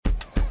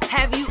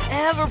Have you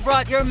ever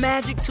brought your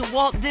magic to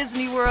Walt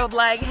Disney World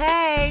like,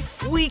 hey,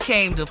 we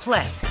came to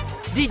play?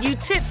 Did you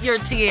tip your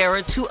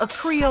tiara to a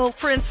Creole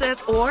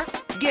princess or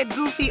get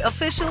goofy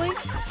officially?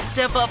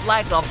 Step up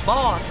like a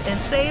boss and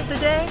save the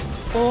day?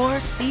 Or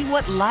see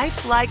what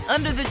life's like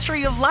under the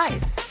tree of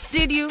life?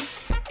 Did you?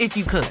 If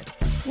you could.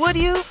 Would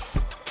you?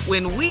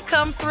 When we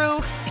come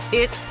through,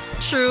 it's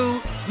true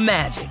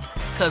magic.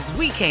 'Cause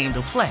we came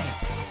to play.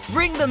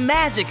 Bring the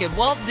magic at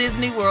Walt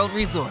Disney World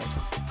Resort.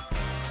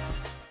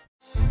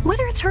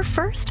 Whether it's her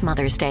first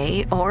Mother's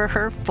Day or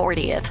her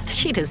 40th,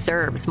 she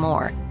deserves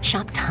more.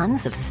 Shop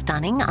tons of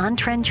stunning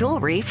on-trend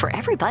jewelry for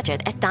every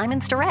budget at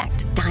Diamonds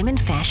Direct. Diamond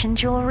fashion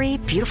jewelry,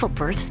 beautiful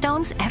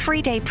birthstones,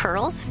 everyday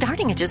pearls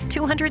starting at just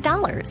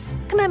 $200.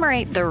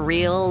 Commemorate the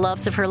real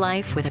loves of her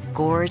life with a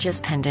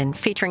gorgeous pendant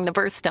featuring the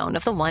birthstone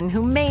of the one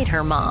who made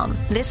her mom.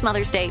 This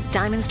Mother's Day,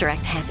 Diamonds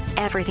Direct has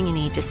everything you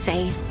need to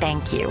say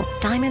thank you.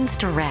 Diamonds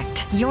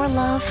Direct. Your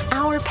love,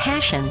 our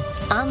passion.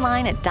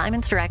 Online at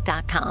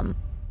diamondsdirect.com.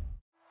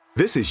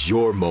 This is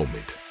your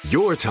moment,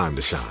 your time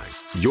to shine,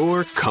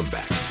 your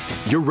comeback.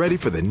 You're ready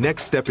for the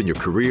next step in your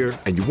career,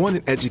 and you want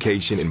an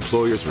education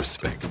employers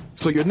respect.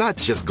 So you're not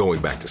just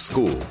going back to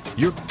school,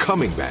 you're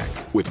coming back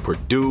with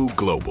Purdue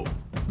Global.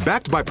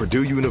 Backed by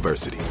Purdue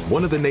University,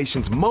 one of the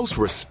nation's most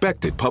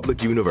respected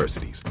public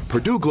universities,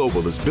 Purdue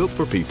Global is built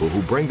for people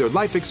who bring their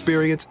life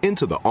experience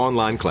into the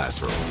online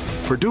classroom.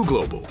 Purdue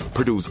Global,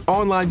 Purdue's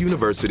online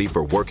university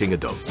for working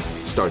adults.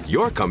 Start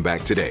your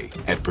comeback today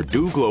at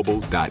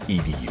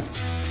purdueglobal.edu.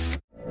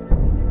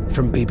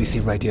 From BBC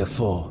Radio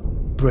 4,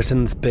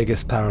 Britain's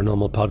biggest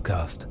paranormal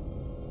podcast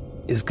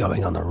is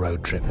going on a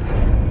road trip.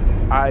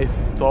 I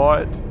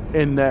thought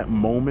in that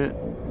moment,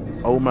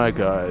 oh my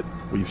God,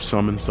 we've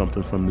summoned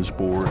something from this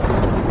board.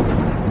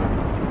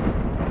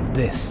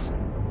 This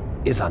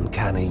is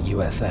Uncanny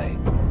USA.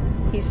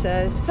 He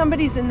says,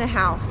 somebody's in the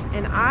house,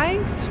 and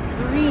I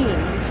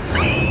screamed.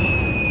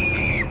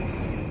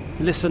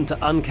 Listen to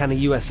Uncanny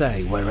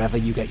USA wherever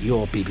you get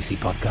your BBC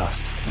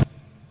podcasts,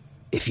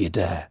 if you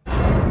dare.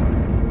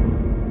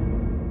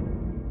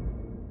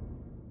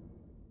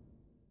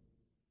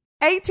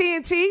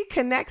 AT&T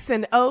connects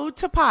an ode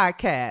to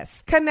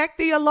podcasts. Connect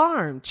the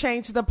alarm.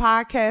 Change the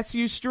podcast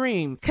you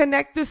stream.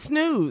 Connect the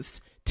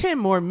snooze. 10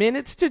 more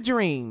minutes to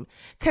dream.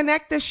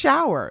 Connect the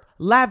shower.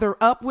 Lather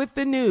up with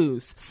the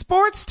news.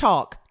 Sports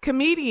talk,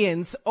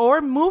 comedians,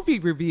 or movie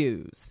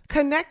reviews.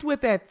 Connect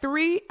with that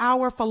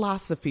 3-hour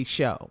philosophy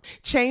show.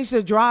 Change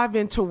the drive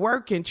into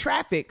work in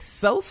traffic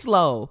so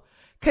slow.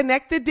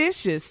 Connect the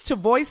dishes to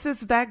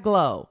voices that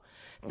glow.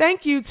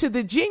 Thank you to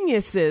the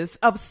geniuses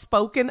of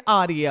spoken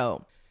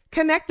audio.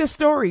 Connect the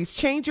stories,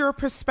 change your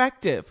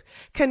perspective.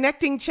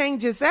 Connecting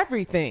changes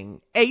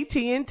everything.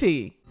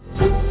 AT&T.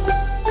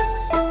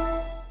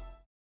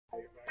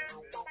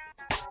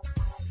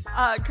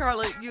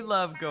 Carla, you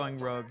love going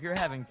rogue. You're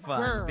having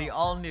fun. Girl. The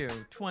all-new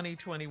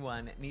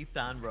 2021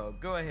 Nissan Rogue.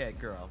 Go ahead,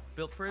 girl.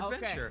 Built for adventure.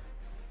 Okay.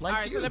 Like All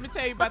right, you. so let me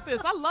tell you about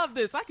this. I love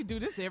this. I could do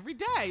this every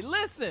day.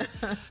 Listen.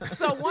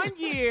 So one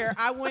year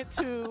I went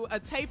to a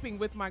taping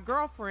with my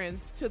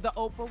girlfriends to the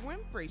Oprah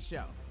Winfrey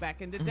show back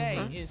in the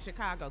day in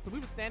Chicago. So we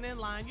were standing in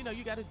line. You know,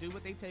 you got to do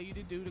what they tell you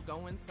to do to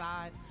go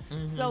inside.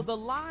 So the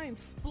line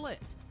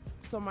split.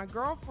 So my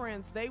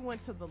girlfriends, they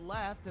went to the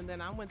left, and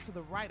then I went to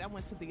the right. I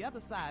went to the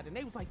other side, and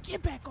they was like,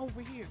 get back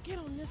over here. Get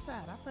on this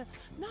side. I said,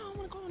 no, I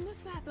want to go on this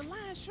side. The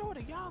line's shorter.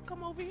 Y'all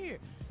come over here.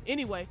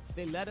 Anyway,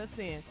 they let us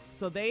in.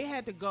 So they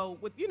had to go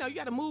with, you know, you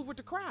got to move with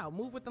the crowd,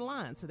 move with the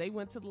line. So they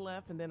went to the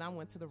left, and then I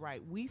went to the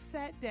right. We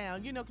sat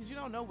down, you know, because you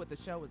don't know what the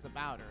show is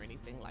about or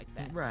anything like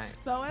that. Right.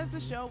 So as the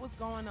show was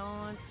going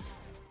on,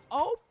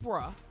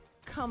 Oprah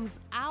comes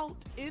out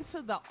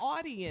into the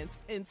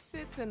audience and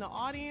sits in the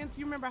audience.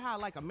 You remember how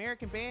like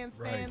American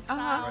Bandstand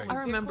style? Right. I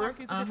remember.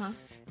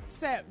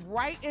 Sat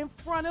right in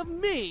front of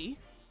me.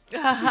 She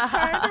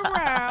turned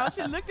around.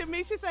 She looked at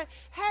me. She said,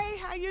 "Hey,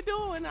 how you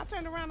doing?" I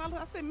turned around.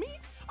 I said, "Me?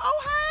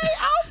 Oh, hey,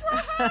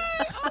 Oprah.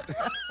 Hey,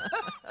 Oprah."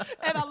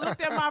 And I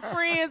looked at my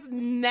friends.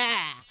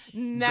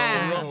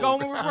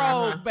 Going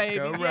rogue, baby.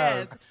 Go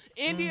Yes. rogue.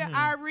 India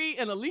Arie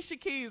and Alicia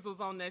Keys was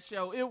on that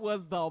show. It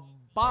was the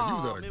bomb. You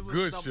was on a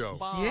good show.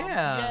 Bomb.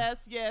 Yeah.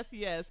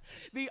 Yes.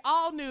 The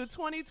all-new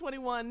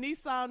 2021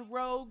 Nissan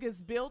Rogue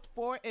is built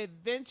for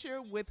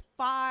adventure with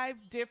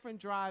 5 different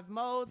drive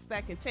modes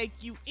that can take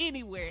you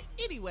anywhere,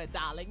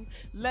 darling.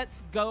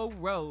 Let's go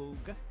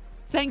rogue.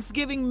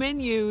 Thanksgiving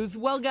menus.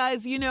 Well,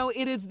 guys, you know,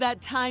 it is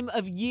that time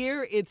of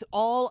year. It's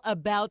all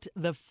about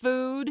the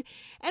food.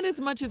 And as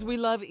much as we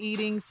love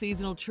eating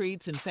seasonal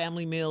treats and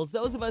family meals,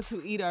 those of us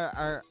who eat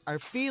our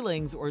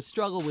feelings or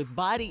struggle with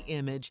body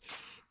image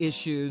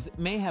issues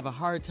may have a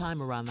hard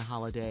time around the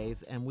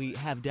holidays, and we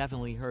have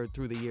definitely heard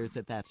through the years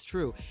that that's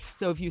true.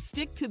 So if you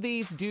stick to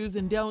these do's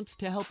and don'ts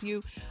to help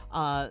you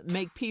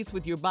make peace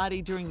with your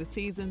body during the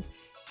seasons,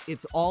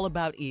 it's all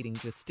about eating.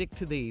 Just stick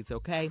to these,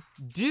 okay?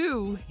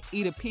 Do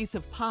eat a piece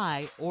of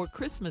pie or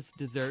Christmas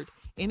dessert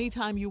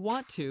anytime you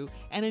want to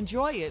and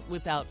enjoy it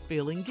without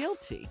feeling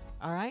guilty,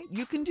 all right?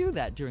 You can do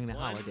that during the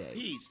holidays. One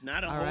piece,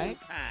 not a all whole right?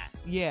 pie.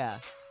 Yeah.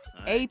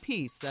 A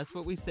piece. That's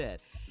what we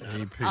said.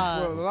 A piece.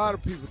 Well, a lot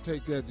of people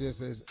take that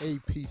just as a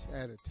piece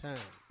at a time.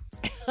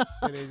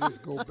 And they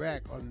just go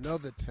back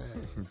another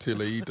time. Until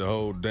they eat the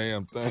whole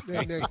damn thing.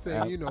 Then next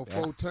thing you know,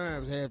 4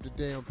 times half the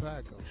damn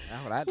pie goes.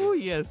 That's what I do. Oh,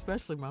 yeah,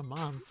 especially my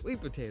mom's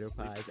sweet potato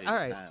pies. All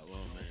right.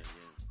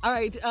 All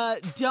right,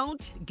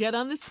 don't get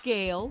on the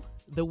scale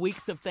the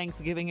weeks of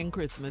Thanksgiving and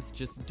Christmas.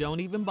 Just don't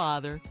even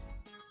bother.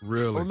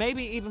 Really? Or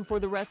maybe even for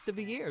the rest of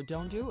the year.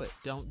 Don't do it.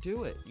 Don't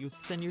do it. You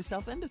send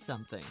yourself into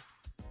something.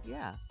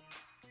 Yeah.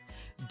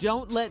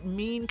 Don't let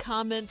mean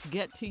comments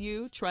get to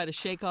you. Try to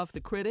shake off the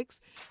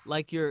critics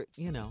like you're,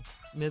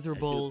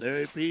 miserable That's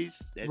your third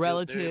piece? That's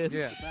relative.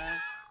 Your third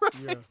piece?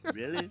 Yeah.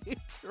 Really?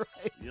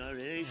 Right. You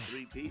already ate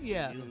 3 pieces.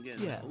 Yeah. You don't get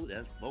Yeah. Oh,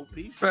 that's 4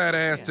 pieces. Fat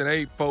ass that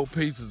ate 4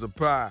 pieces of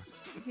pie.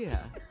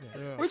 Yeah.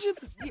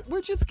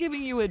 We're just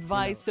giving you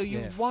advice so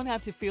you won't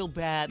have to feel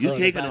bad. You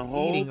taking about a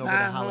whole eating over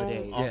pie the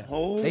holidays. home? A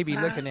whole They be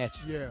pie? looking at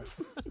you. Yeah.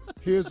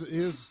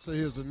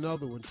 Here's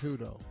another one, too,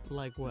 though.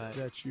 Like what?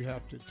 That you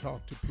have to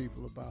talk to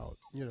people about,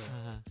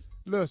 Uh-huh.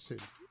 Listen,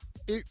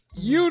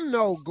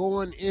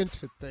 going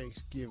into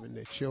Thanksgiving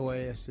that your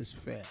ass is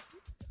fat.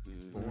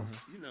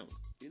 You know.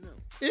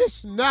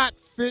 It's not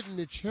fitting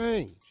to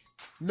change.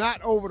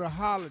 Not over the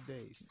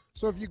holidays.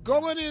 So if you're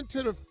going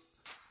into the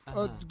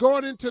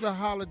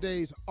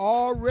holidays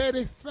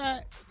already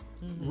fat,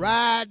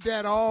 ride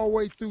that all the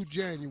way through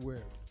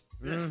January.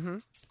 Mm-hmm.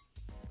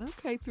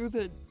 Okay, through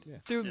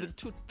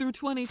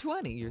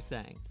 2020, you're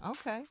saying.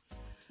 Okay.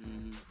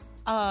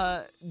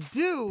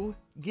 Do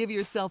give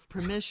yourself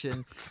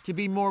permission to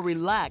be more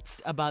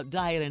relaxed about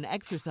diet and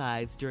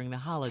exercise during the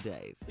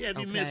holidays. Yeah, if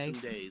you miss some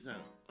days, huh?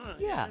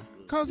 Yeah.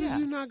 Because you're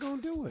not going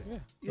to do it.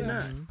 You're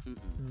not.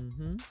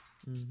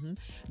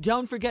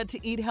 Don't forget to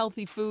eat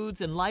healthy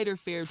foods and lighter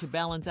fare to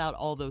balance out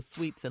all those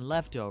sweets and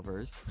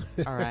leftovers.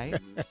 All right?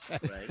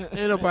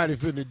 Ain't nobody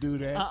finna do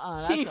that.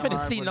 You ain't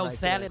finna see no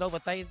salad over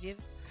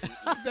Thanksgiving.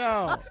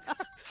 No.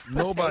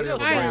 Nobody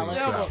ever I brings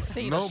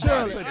salad.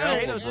 Nobody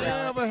ever.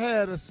 ever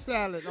had a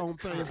salad on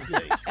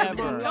Thanksgiving.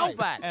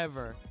 Nobody.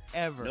 Ever.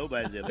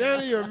 Nobody's ever.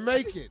 Don't even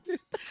make it.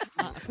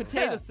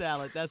 Potato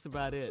salad, that's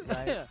about it,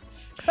 right?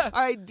 All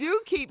right,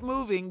 do keep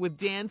moving with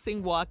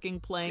dancing, walking,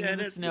 playing in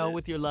the snow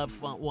with your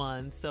loved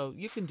ones. So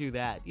you can do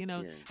that.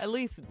 At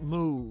least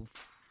move.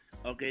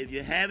 Okay, if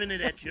you're having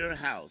it at your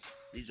house,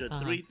 these are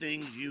 3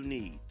 things you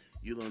need.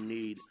 You're going to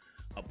need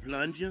a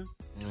plunger,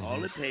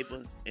 toilet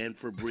paper, and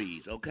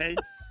Febreze, okay?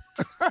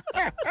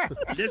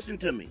 Listen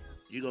to me.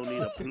 You're going to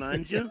need a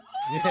plunger.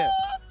 Yeah.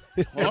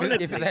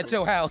 Toilet If it's paper. at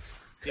your house.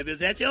 If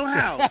it's at your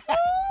house,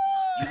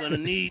 you're going to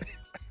need...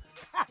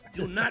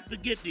 Do not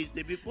forget these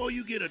things. Before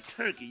you get a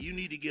turkey, you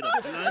need to get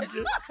a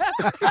plunger,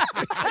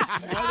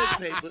 toilet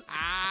paper,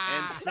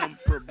 and some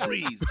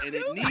Febreze. And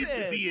it needs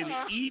to be in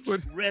each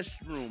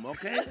restroom,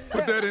 okay?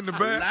 Put that in the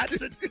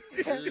basket.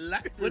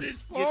 Put it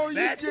Oh, in you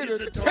baskets get a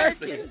of toilet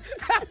turkey.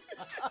 paper.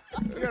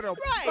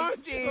 Right,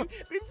 Steve.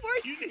 Before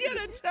you get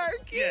a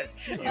turkey. Yeah,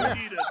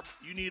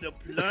 you need a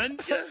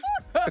plunger.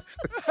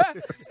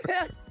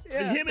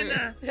 Hear me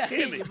now.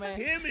 Hear me.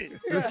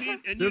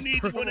 You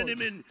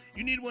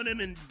need one of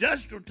them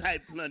industrial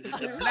type plungers,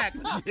 the black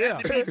ones.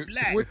 Yeah. To be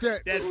black. With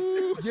that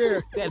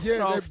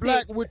strong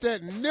black with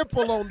that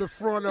nipple on the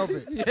front of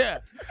it. Yeah.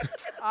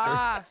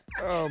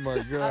 Oh,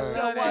 my God.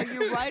 So while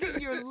you're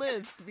writing your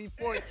list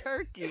before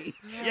turkey.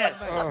 Yes.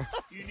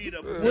 You need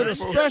a plunger. With a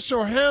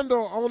special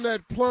handle on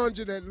that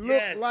plunger that looks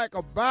Yes. like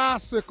a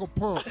bicycle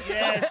pump.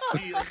 Yes,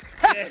 Steve.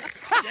 Yes.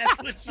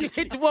 That's what You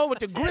hit the one with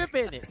the grip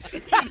in it.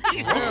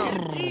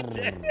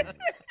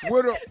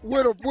 With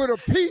a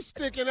piece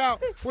sticking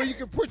out where you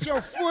can put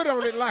your foot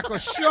on it like a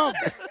shovel.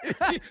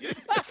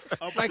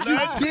 Like you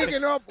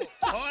digging up.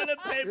 Toilet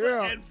paper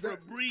and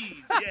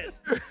Febreze.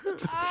 Yes.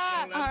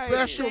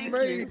 Special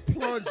made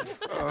plunger.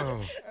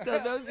 So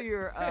those are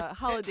your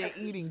holiday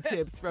eating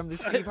tips from the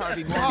Steve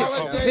Harvey Morning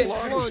Holiday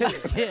Show. plunger.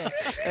 Yeah.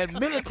 And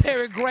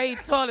military grade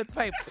toilet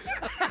paper.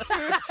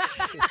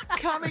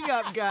 Coming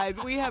up, guys,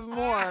 we have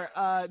more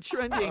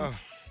trending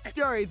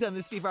stories on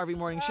the Steve Harvey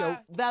Morning Show.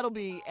 That'll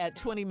be at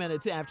 20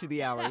 minutes after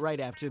the hour, right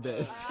after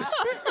this.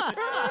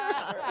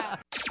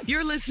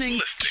 You're listening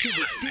to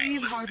the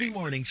Steve Harvey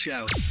Morning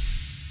Show.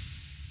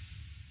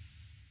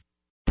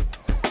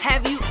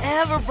 Have you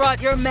ever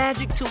brought your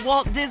magic to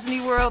Walt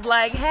Disney World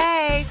like,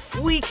 hey,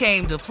 we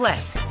came to play?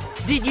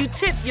 Did you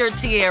tip your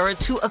tiara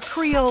to a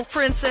Creole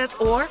princess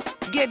or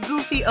get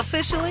goofy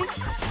officially?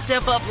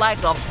 Step up like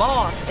a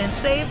boss and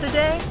save the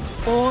day?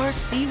 Or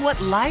see what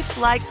life's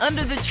like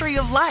under the tree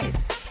of life?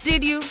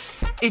 Did you?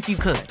 If you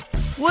could.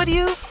 Would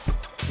you?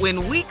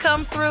 When we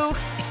come through,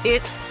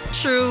 it's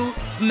true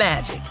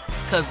magic.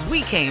 'Cause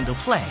we came to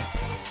play.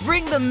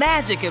 Bring the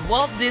magic at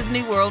Walt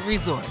Disney World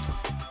Resort.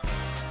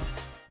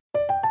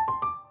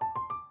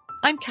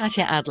 I'm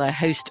Katya Adler,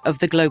 host of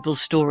The Global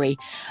Story.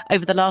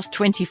 Over the last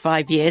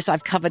 25 years,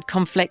 I've covered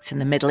conflicts in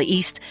the Middle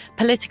East,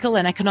 political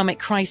and economic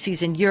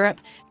crises in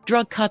Europe,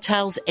 drug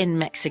cartels in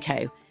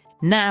Mexico.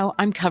 Now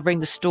I'm covering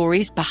the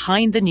stories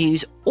behind the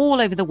news all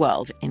over the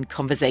world in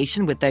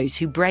conversation with those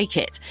who break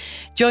it.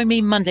 Join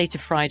me Monday to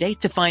Friday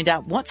to find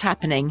out what's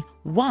happening,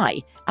 why,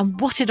 and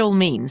what it all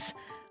means.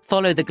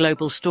 Follow The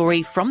Global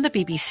Story from the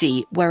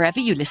BBC wherever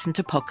you listen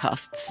to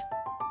podcasts.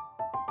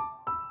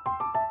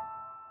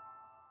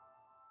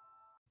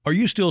 Are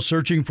you still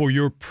searching for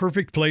your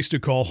perfect place to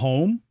call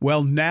home?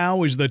 Well,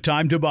 now is the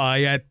time to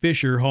buy at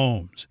Fisher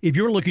Homes. If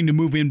you're looking to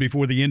move in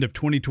before the end of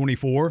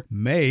 2024,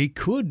 May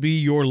could be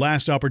your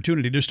last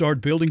opportunity to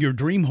start building your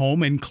dream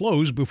home and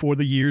close before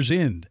the year's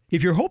end.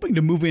 If you're hoping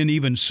to move in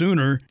even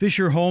sooner,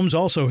 Fisher Homes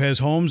also has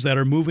homes that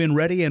are move-in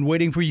ready and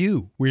waiting for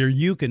you, where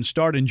you can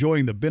start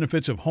enjoying the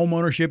benefits of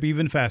homeownership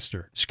even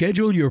faster.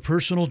 Schedule your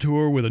personal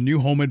tour with a new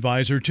home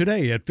advisor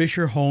today at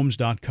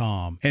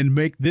FisherHomes.com and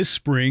make this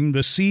spring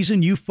the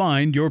season you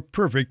find your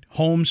perfect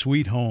home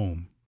sweet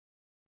home.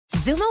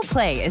 Xumo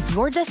Play is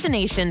your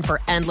destination for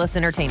endless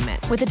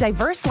entertainment. With a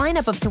diverse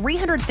lineup of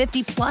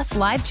 350 plus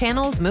live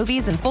channels,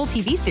 movies, and full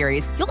TV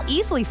series, you'll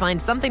easily find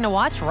something to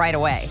watch right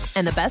away.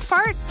 And the best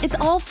part? It's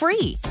all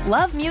free.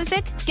 Love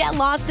music? Get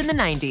lost in the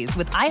 90s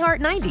with iHeart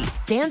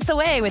 90s, dance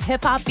away with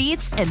hip-hop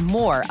beats, and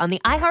more on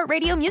the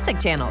iHeartRadio music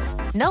channels.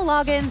 No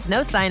logins,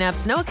 no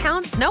signups, no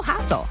accounts, no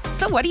hassle.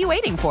 So what are you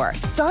waiting for?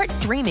 Start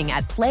streaming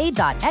at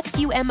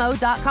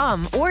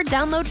play.xumo.com or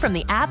download from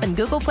the app and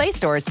Google Play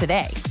stores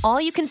today.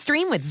 All you can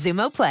stream with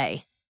Xumo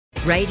Play.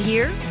 Right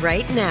here,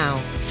 right now.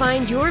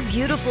 Find your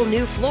beautiful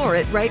new floor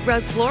at Right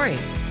Rug Flooring.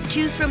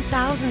 Choose from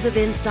thousands of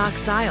in-stock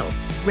styles,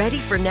 ready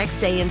for next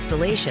day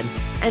installation,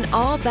 and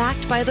all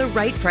backed by the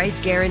right price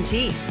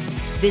guarantee.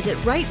 Visit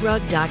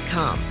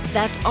rightrug.com.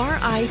 That's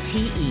RITERUG.com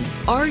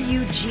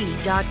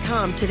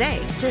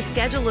today to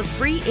schedule a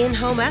free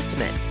in-home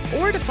estimate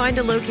or to find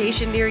a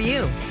location near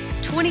you.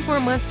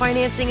 24-month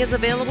financing is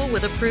available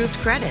with approved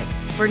credit.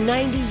 For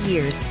 90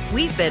 years,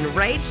 we've been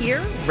right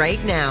here,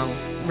 right now.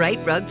 Right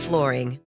Rug Flooring.